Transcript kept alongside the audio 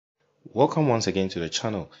Welcome once again to the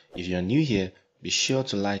channel. If you are new here, be sure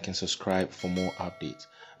to like and subscribe for more updates.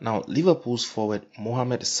 Now, Liverpool's forward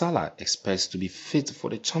Mohamed Salah expects to be fit for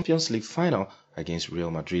the Champions League final against Real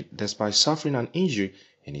Madrid despite suffering an injury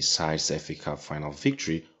in his side's FA Cup final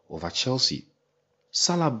victory over Chelsea.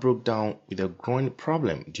 Salah broke down with a groin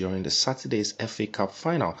problem during the Saturday's FA Cup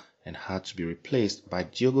final and had to be replaced by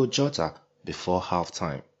Diogo Jota before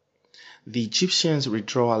halftime. The Egyptian's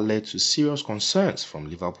withdrawal led to serious concerns from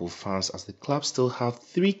Liverpool fans as the club still have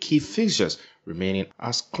three key fixtures remaining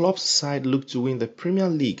as Klopp's side look to win the Premier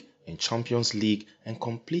League and Champions League and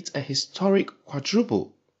complete a historic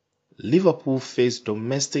quadruple. Liverpool face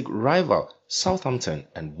domestic rival Southampton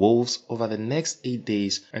and Wolves over the next 8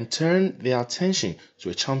 days and turn their attention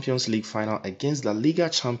to a Champions League final against the Liga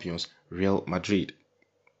champions Real Madrid.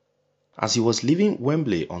 As he was leaving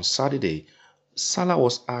Wembley on Saturday, Salah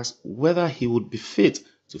was asked whether he would be fit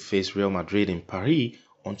to face Real Madrid in Paris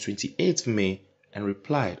on 28th May and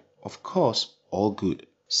replied, "Of course, all good."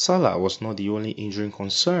 Salah was not the only injury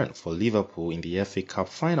concern for Liverpool in the FA Cup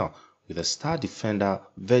final, with the star defender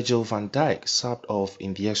Virgil van Dijk subbed off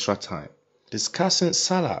in the extra time. Discussing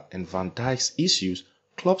Salah and Van Dijk's issues,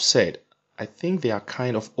 Klopp said, "I think they are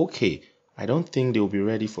kind of okay. I don't think they will be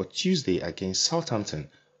ready for Tuesday against Southampton.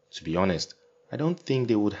 To be honest, I don't think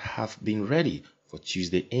they would have been ready for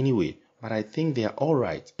Tuesday anyway, but I think they are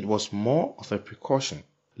alright. It was more of a precaution."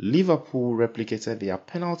 Liverpool replicated their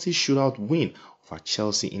penalty shootout win over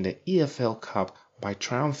Chelsea in the EFL Cup by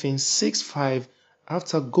triumphing 6-5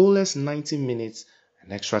 after goalless 90 minutes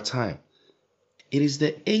and extra time. It is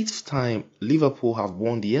the 8th time Liverpool have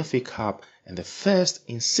won the FA Cup and the first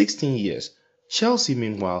in 16 years. Chelsea,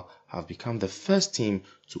 meanwhile, have become the first team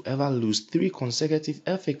to ever lose 3 consecutive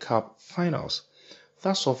FA Cup finals.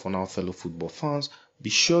 That's all for now, fellow football fans. Be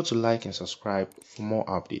sure to like and subscribe for more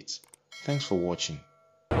updates. Thanks for watching.